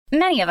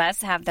Many of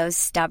us have those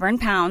stubborn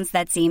pounds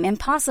that seem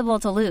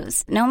impossible to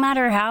lose, no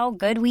matter how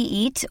good we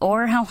eat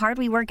or how hard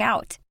we work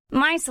out.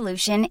 My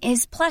solution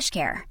is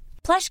PlushCare.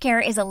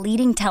 PlushCare is a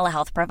leading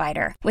telehealth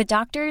provider with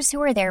doctors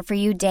who are there for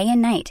you day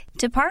and night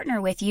to partner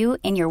with you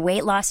in your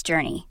weight loss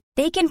journey.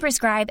 They can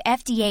prescribe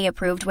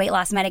FDA-approved weight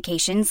loss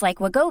medications like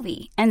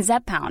Wegovy and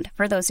Zepbound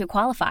for those who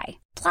qualify.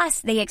 Plus,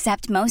 they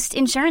accept most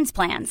insurance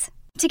plans.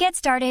 To get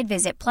started,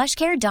 visit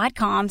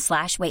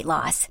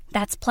plushcare.com/weightloss.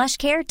 That's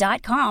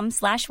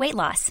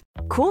plushcare.com/weightloss.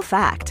 Cool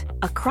fact,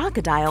 a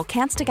crocodile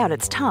can't stick out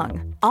its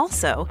tongue.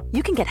 Also,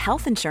 you can get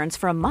health insurance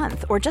for a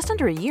month or just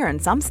under a year in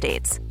some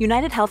states.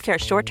 United Healthcare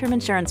short-term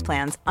insurance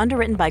plans,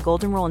 underwritten by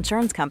Golden Rule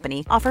Insurance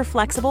Company, offer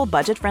flexible,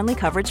 budget-friendly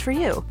coverage for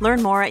you.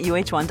 Learn more at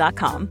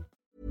uh1.com.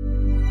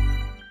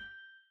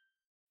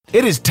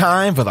 It is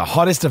time for the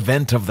hottest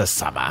event of the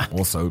summer,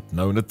 also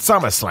known as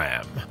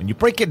SummerSlam. When you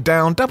break it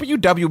down,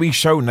 WWE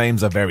show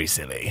names are very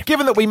silly.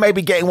 Given that we may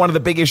be getting one of the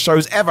biggest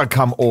shows ever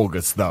come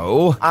August,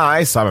 though,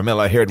 I, Simon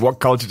Miller, here at What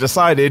Culture,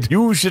 decided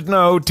you should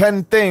know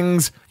 10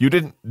 things you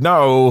didn't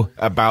know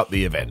about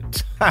the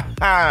event.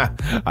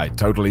 I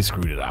totally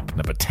screwed it up.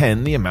 Number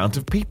 10, the amount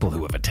of people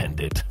who have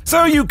attended.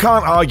 So you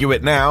can't argue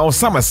it now,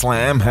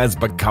 SummerSlam has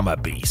become a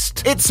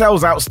beast. It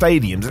sells out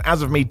stadiums, and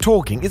as of me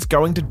talking, it's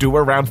going to do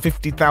around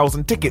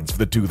 50,000 tickets for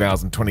the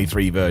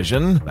 2023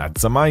 version.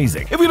 That's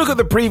amazing. If we look at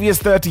the previous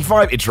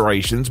 35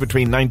 iterations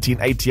between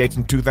 1988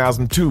 and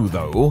 2002,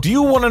 though, do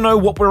you want to know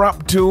what we're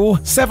up to?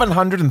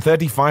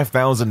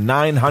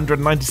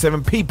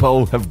 735,997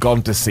 people have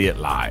gone to see it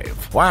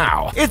live.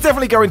 Wow. It's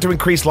definitely going to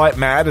increase like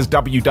mad, as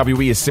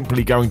WWE is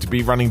simply going to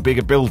be running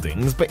bigger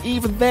buildings, but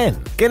even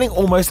then, getting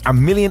almost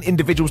 1 million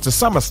individuals to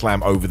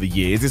SummerSlam over the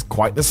years is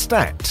quite the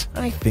stat.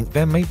 I think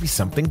there may be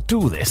something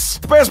to this.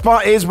 The best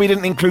part is we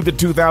didn't include the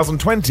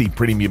 2020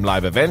 premium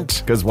live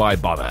event, because why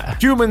bother?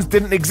 Humans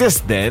didn't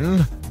exist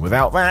then.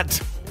 Without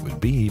that, it would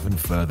be even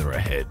further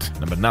ahead.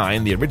 Number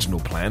 9, the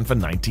original plan for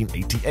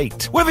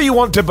 1988. Whether you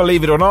want to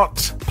believe it or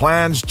not,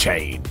 plans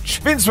change.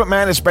 Vince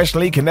McMahon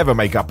especially can never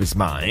make up his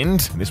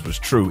mind. And this was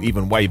true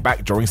even way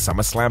back during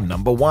SummerSlam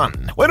number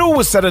 1. When all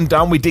was said and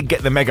done, we did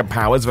get the Mega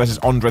Powers versus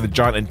Andre the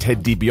Giant and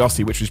Ted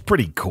DiBiase, which was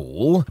pretty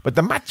cool. But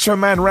the Macho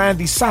Man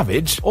Randy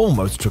Savage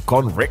almost took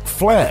on Ric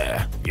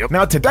Flair. Yep.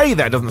 Now today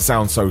that doesn't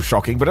sound so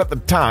shocking, but at the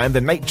time,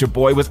 the Nature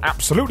Boy was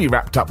absolutely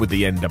wrapped up with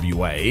the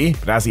NWA.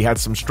 But as he had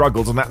some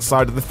struggles on that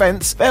side of the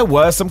fence, there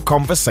were some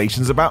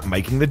conversations about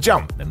making the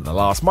jump, and at the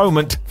last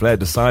moment, Flair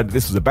decided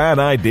this was a bad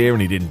idea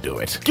and he didn't do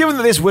it. Given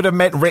that this would have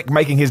meant Rick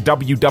making his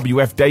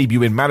WWF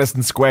debut in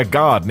Madison Square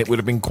Garden, it would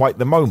have been quite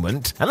the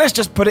moment. And let's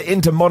just put it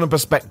into modern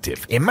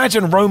perspective.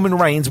 Imagine Roman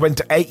Reigns went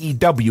to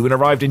AEW and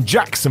arrived in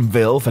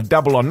Jacksonville for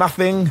Double or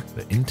Nothing.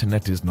 The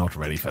internet is not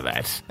ready for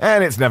that.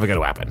 And it's never going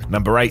to happen.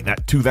 Number 8,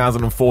 that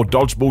 2004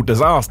 Dodgeball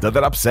disaster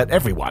that upset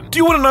everyone. Do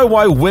you want to know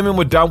why women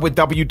were done with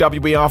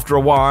WWE after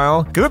a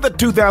while? Because at the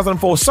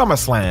 2004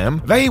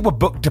 SummerSlam, they were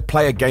booked to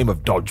play a game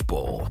of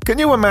dodgeball. Can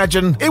you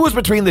imagine? It was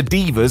between the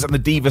Divas and the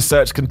Diva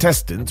Search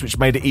contestants, which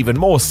made it even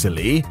more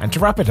silly, and to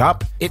wrap it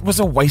up, it was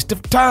a waste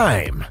of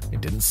time.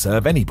 It didn't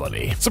serve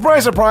anybody.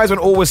 Surprise, surprise, when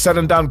all was said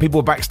and done,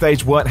 people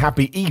backstage weren't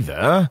happy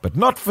either, but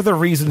not for the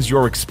reasons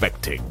you're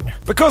expecting.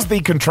 Because the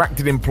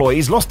contracted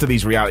employees lost to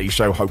these reality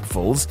show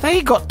hopefuls,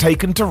 they got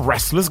taken to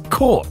Wrestlers'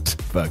 Court,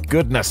 for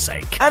goodness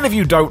sake. And if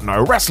you don't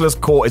know, Wrestlers'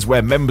 Court is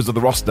where members of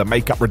the roster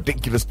make up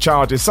ridiculous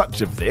charges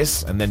such as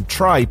this, and then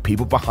try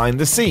people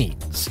behind the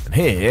scenes. And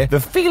here, the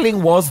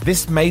feeling was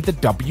this made the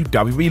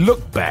WWE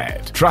look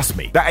bad. Trust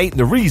me, that ain't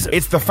the reason.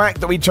 It's the fact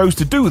that we chose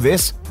to do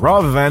this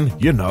rather than,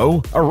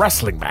 a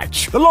wrestling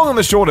match. The long and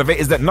the short of it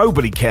is that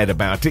nobody cared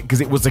about it because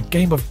it was a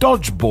game of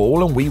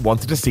dodgeball and we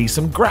wanted to see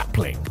some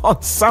grappling on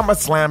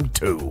SummerSlam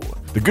 2.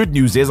 The good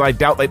news is I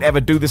doubt they'd ever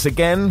do this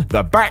again.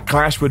 The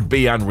backlash would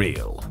be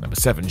unreal. Number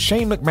 7,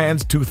 Shane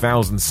McMahon's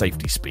 2000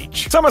 safety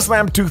speech.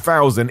 SummerSlam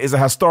 2000 is a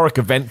historic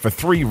event for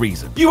 3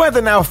 reasons. You had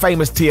the now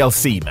famous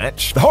TLC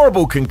match, the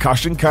horrible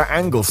concussion Kurt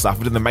Angle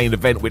suffered in the main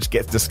event, which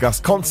gets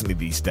discussed constantly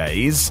these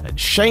days, and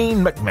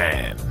Shane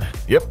McMahon.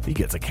 Yep, he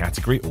gets a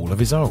category all of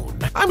his own.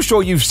 I'm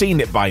sure you've seen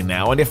it by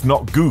now, and if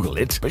not, Google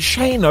it, but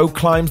Shane-O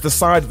climbs the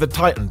side of the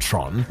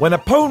Titantron when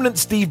opponent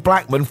Steve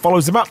Blackman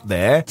follows him up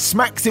there,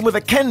 smacks him with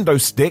a kendo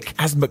stick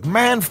as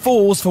McMahon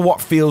falls for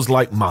what feels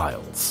like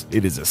miles.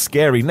 It is as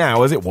scary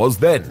now as it was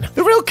then.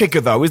 The real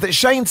kicker, though, is that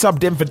Shane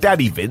subbed in for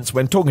Daddy Vince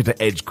when talking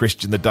to Edge,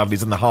 Christian, the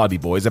Dudleys, and the Hardy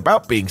Boys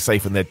about being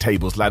safe in their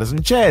tables, ladders,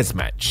 and chairs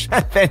match.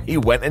 And then he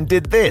went and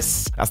did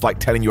this. That's like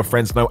telling your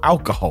friends no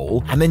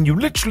alcohol, and then you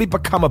literally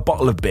become a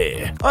bottle of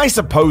beer. I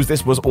suppose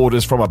this was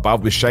orders from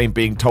above, with Shane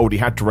being told he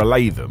had to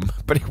relay them,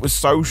 but it was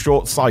so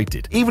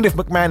short-sighted. Even if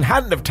McMahon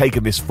hadn't have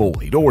taken this fall,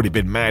 he'd already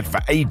been mad for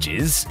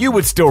ages, you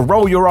would still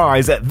roll your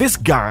eyes at this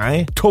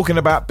guy talking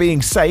about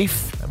being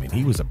safe. I mean,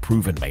 he was a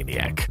proven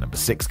maniac. Number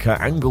 6,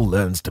 Kurt Angle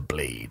learns to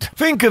bleed.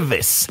 Think of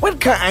this. When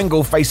Kurt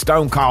Angle faced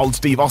Stone Cold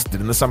Steve Austin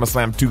in the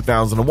SummerSlam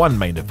 2001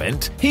 main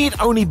event, he'd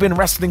only been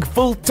wrestling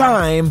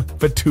full-time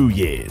for 2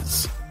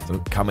 years.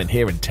 Don't come in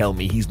here and tell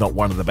me he's not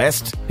one of the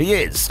best. He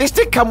is. This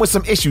did come with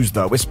some issues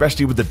though,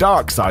 especially with the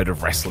dark side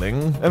of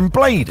wrestling and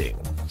blading.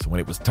 So When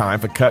it was time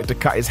for Kirk to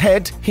cut his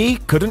head, he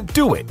couldn't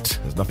do it.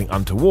 There's nothing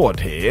untoward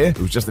here. It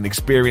was just an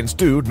experienced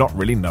dude not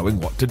really knowing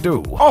what to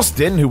do.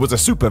 Austin, who was a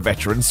super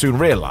veteran, soon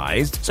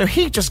realized, so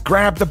he just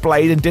grabbed the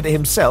blade and did it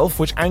himself,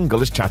 which Angle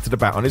has chatted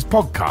about on his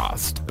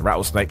podcast. The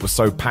Rattlesnake was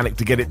so panicked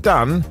to get it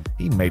done,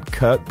 he made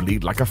Kirk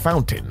bleed like a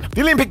fountain.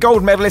 The Olympic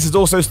gold medalist has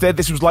also said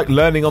this was like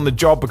learning on the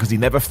job because he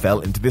never fell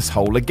into this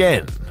hole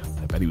again.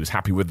 I bet he was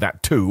happy with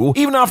that too.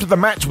 Even after the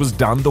match was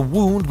done, the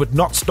wound would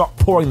not stop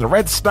pouring the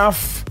red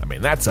stuff. I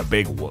mean, that's a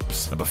big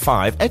whoops. Number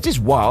 5, Edge's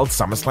wild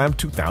SummerSlam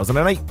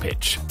 2008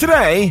 pitch.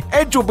 Today,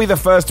 Edge will be the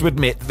first to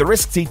admit that the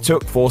risks he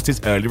took forced his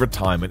early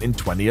retirement in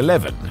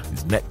 2011.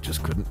 His neck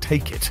just couldn't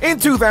take it. In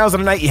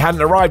 2008, he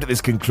hadn't arrived at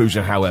this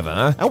conclusion,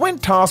 however, and when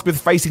tasked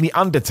with facing The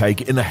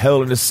Undertaker in a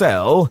Hell in a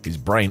Cell, his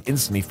brain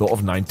instantly thought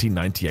of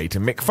 1998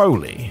 and Mick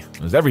Foley.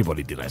 As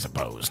everybody did, I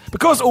suppose.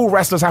 Because all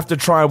wrestlers have to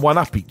try and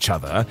one-up each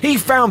other, he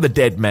found the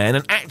dead man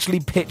and actually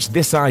pitched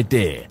this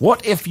idea.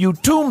 What if you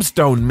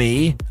tombstone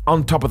me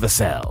on top of the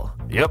cell?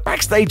 Yep.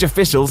 Backstage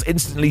officials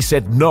instantly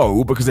said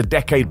no because a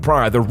decade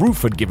prior the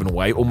roof had given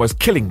way, almost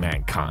killing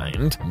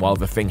mankind. And while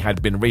the thing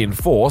had been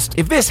reinforced,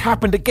 if this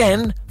happened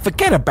again,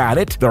 forget about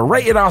it, the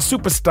rated R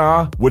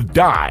superstar would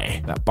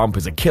die. That bump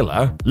is a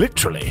killer,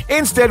 literally.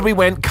 Instead, we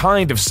went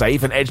kind of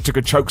safe and Edge took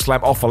a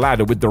chokeslam off a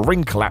ladder with the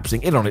ring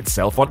collapsing in on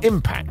itself on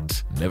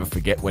impact. Never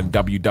forget when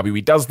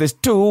WWE does this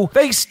too,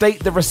 they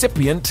state the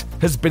recipient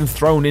has been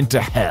thrown into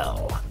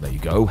hell. There you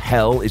go,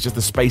 hell is just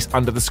the space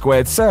under the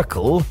squared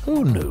circle.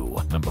 Who knew?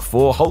 Number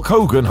 4, Hulk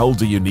Hogan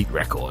holds a unique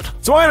record.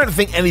 So I don't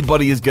think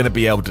anybody is going to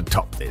be able to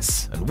top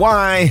this. And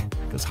why?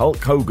 Because Hulk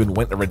Hogan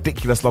went a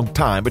ridiculous long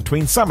time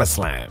between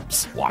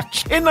SummerSlams.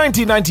 Watch. In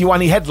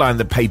 1991, he headlined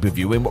the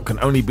pay-per-view in what can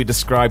only be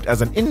described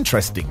as an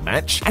interesting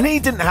match, and he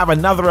didn't have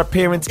another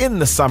appearance in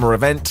the summer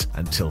event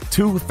until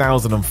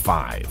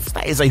 2005.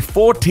 That is a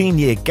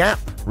 14-year gap.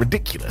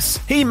 Ridiculous.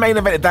 He main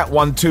evented that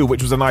one too,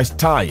 which was a nice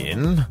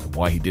tie-in.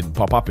 Why he didn't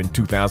pop up in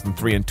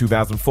 2003 and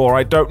 2004,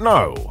 I don't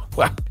know.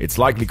 Well, it's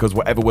likely because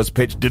whatever was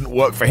pitched didn't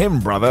work for him,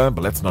 brother,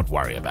 but let's not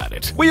worry about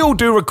it. We all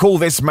do recall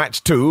this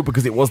match too,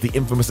 because it was the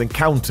infamous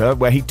encounter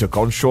where he took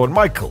on Shawn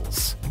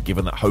Michaels.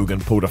 Given that Hogan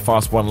pulled a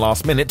fast one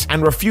last minute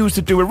and refused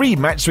to do a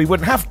rematch so he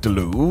wouldn't have to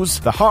lose,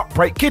 the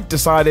Heartbreak Kid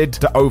decided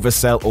to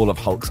oversell all of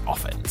Hulk's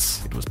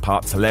offense. It was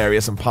parts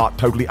hilarious and part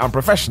totally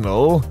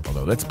unprofessional,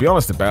 although let's be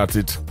honest about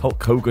it,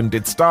 Hulk Hogan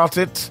did start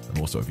it, and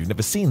also if you've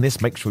never seen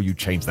this, make sure you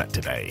change that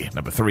today.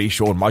 Number 3,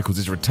 Shawn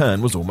Michaels'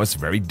 return was almost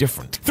very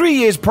different. 3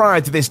 years prior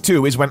to this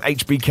too is when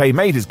HBK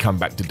made his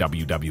comeback to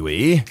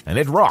WWE, and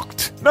it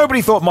rocked.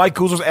 Nobody thought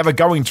Michaels was ever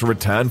going to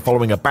return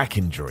following a back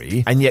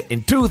injury, and yet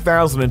in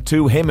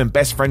 2002, him and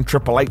best friend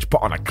Triple H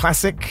put on a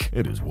classic.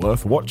 It is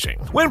worth watching.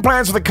 When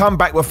plans for the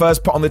comeback were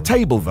first put on the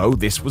table, though,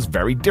 this was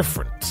very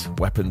different.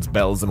 Weapons,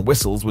 bells, and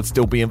whistles would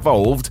still be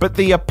involved, but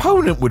the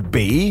opponent would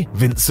be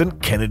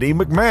Vincent Kennedy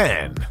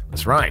McMahon.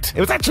 That's right. It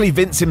was actually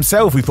Vince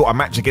himself who thought a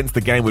match against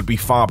the game would be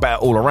far better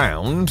all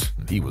around.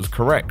 He was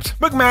correct.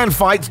 McMahon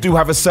fights do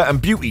have a certain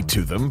beauty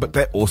to them, but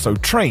they're also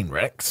train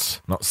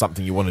wrecks. Not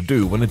something you want to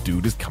do when a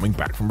dude is coming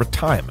back from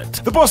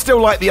retirement. The boss still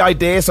liked the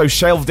idea, so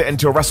shelved it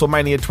until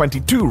WrestleMania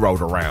 22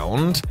 rolled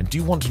around. And do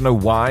you want to know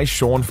why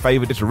Shawn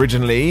favored it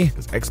originally?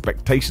 Because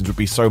expectations would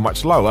be so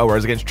much lower,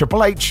 whereas against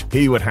Triple H,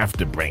 he would have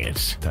to bring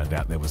it. Turned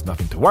out there was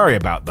nothing to worry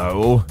about,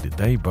 though. Did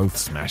they both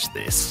smash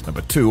this?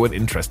 Number 2, an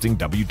interesting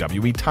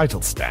WWE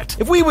title stat.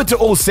 If we were to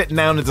all sit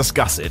down and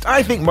discuss it,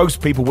 I think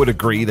most people would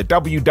agree the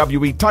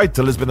WWE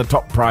title has been the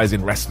top prize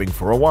in wrestling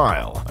for a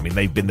while. I mean,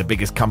 they've been the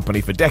biggest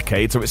company for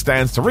decades, so it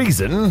stands to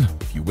reason.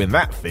 If you win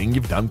that thing,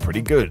 you've done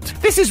pretty good.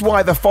 This is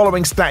why the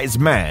following stat is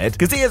mad,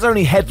 because it has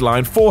only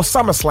headlined 4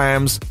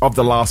 SummerSlams of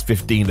the last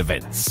 15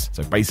 events.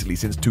 So basically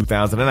since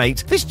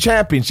 2008, this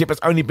championship has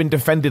only been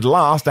defended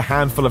last a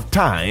handful of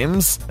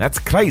times. That's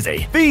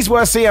crazy. These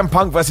were CM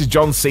Punk versus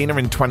John Cena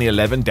in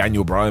 2011,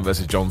 Daniel Bryan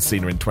versus John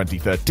Cena in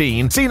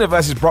 2013, Cena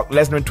versus Brock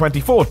Lesnar in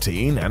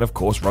 2014, and of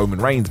course Roman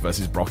Reigns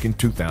versus Brock in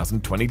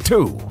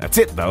 2022. That's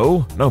it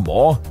though, no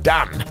more.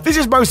 Done. This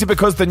is mostly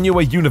because the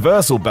newer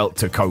Universal belt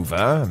took over,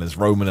 and as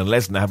Roman and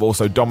Lesnar have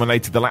also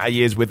dominated the latter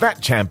years with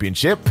that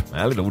championship,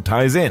 well, it all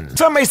ties in.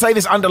 Some may say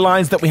this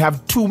underlines that we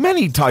have too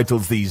many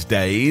titles these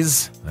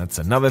days. That's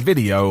another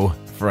video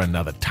for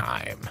another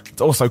time.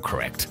 It's also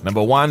correct.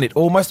 Number 1, it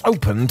almost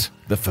opened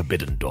the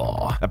forbidden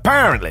door.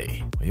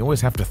 Apparently. We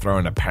always have to throw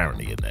an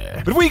apparently in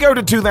there. But we go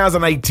to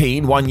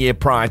 2018, 1 year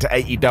prior to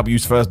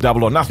AEW's first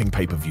Double or Nothing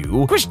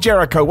pay-per-view. Chris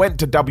Jericho went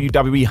to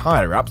WWE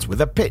higher-ups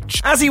with a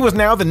pitch. As he was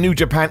now the New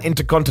Japan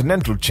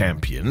Intercontinental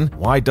Champion,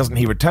 why doesn't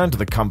he return to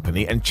the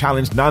company and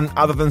challenge none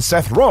other than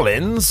Seth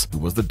Rollins, who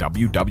was the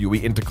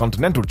WWE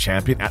Intercontinental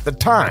Champion at the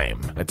time?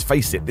 Let's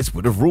face it, this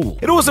would have ruled.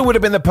 It also would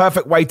have been the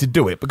perfect way to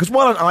do it, because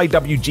while an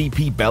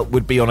IWGP belt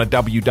would be on a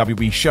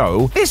WWE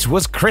show, this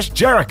was Chris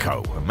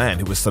Jericho, a man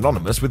who was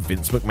synonymous with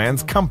Vince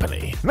McMahon's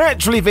company. money.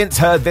 Naturally, Vince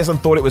heard this and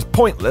thought it was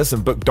pointless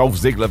and booked Dolph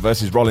Ziggler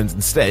versus Rollins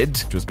instead,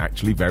 which was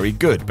actually very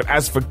good. But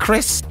as for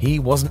Chris, he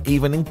wasn't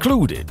even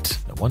included.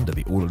 No wonder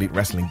the All Elite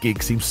Wrestling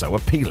gig seems so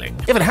appealing.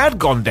 If it had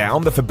gone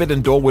down, the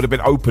Forbidden Door would have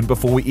been open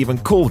before we even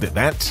called it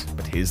that.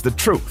 But here's the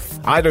truth.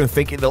 I don't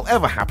think it'll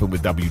ever happen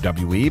with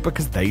WWE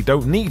because they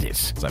don't need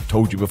it. As I've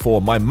told you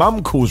before, my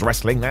mum calls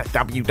wrestling that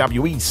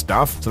WWE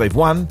stuff, so they've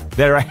won,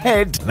 they're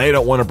ahead, and they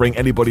don't want to bring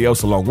anybody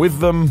else along with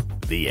them.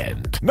 The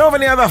end. Know of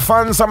any other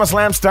fun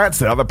SummerSlam stats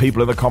that other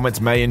people in the comments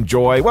may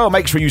enjoy? Well,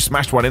 make sure you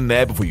smash one in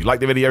there before you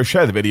like the video,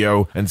 share the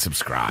video, and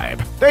subscribe.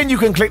 Then you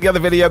can click the other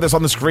video that's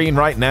on the screen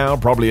right now,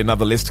 probably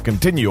another list to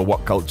continue your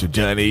What Culture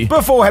journey,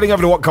 before heading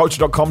over to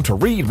whatculture.com to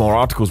read more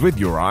articles with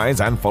your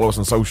eyes and follow us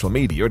on social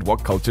media at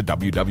What Culture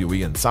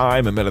WWE and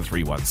Simon Miller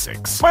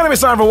 316. My name is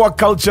Simon for What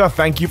Culture.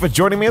 Thank you for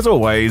joining me as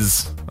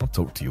always. I'll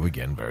talk to you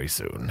again very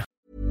soon.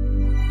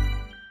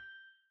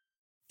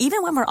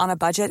 Even when we're on a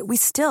budget, we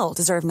still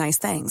deserve nice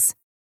things.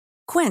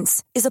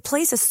 Quince is a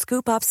place to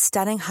scoop up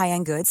stunning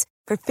high-end goods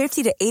for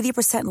 50 to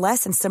 80%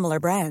 less than similar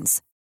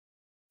brands.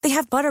 They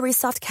have buttery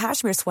soft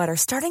cashmere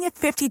sweaters starting at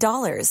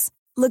 $50,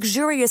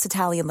 luxurious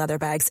Italian leather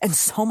bags, and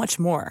so much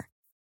more.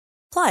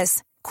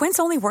 Plus, Quince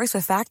only works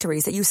with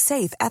factories that use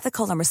safe,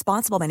 ethical, and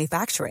responsible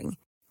manufacturing.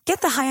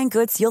 Get the high-end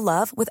goods you'll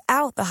love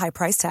without the high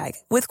price tag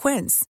with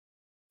Quince.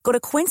 Go to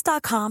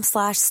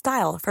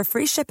quince.com/style for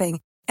free shipping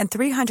and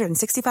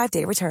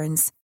 365-day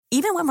returns.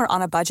 Even when we're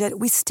on a budget,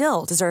 we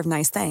still deserve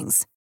nice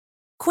things.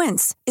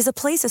 Quince is a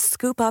place to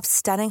scoop up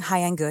stunning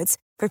high-end goods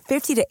for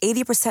 50 to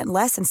 80%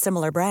 less than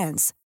similar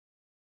brands.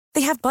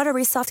 They have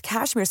buttery soft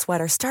cashmere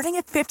sweaters starting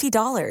at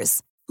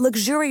 $50,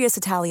 luxurious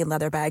Italian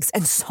leather bags,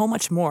 and so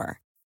much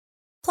more.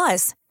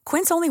 Plus,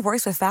 Quince only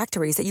works with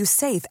factories that use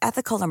safe,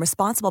 ethical, and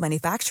responsible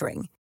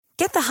manufacturing.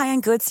 Get the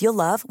high-end goods you'll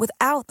love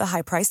without the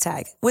high price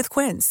tag with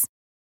Quince.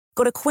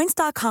 Go to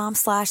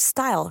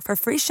quince.com/style for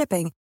free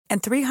shipping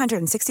and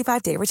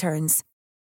 365-day returns.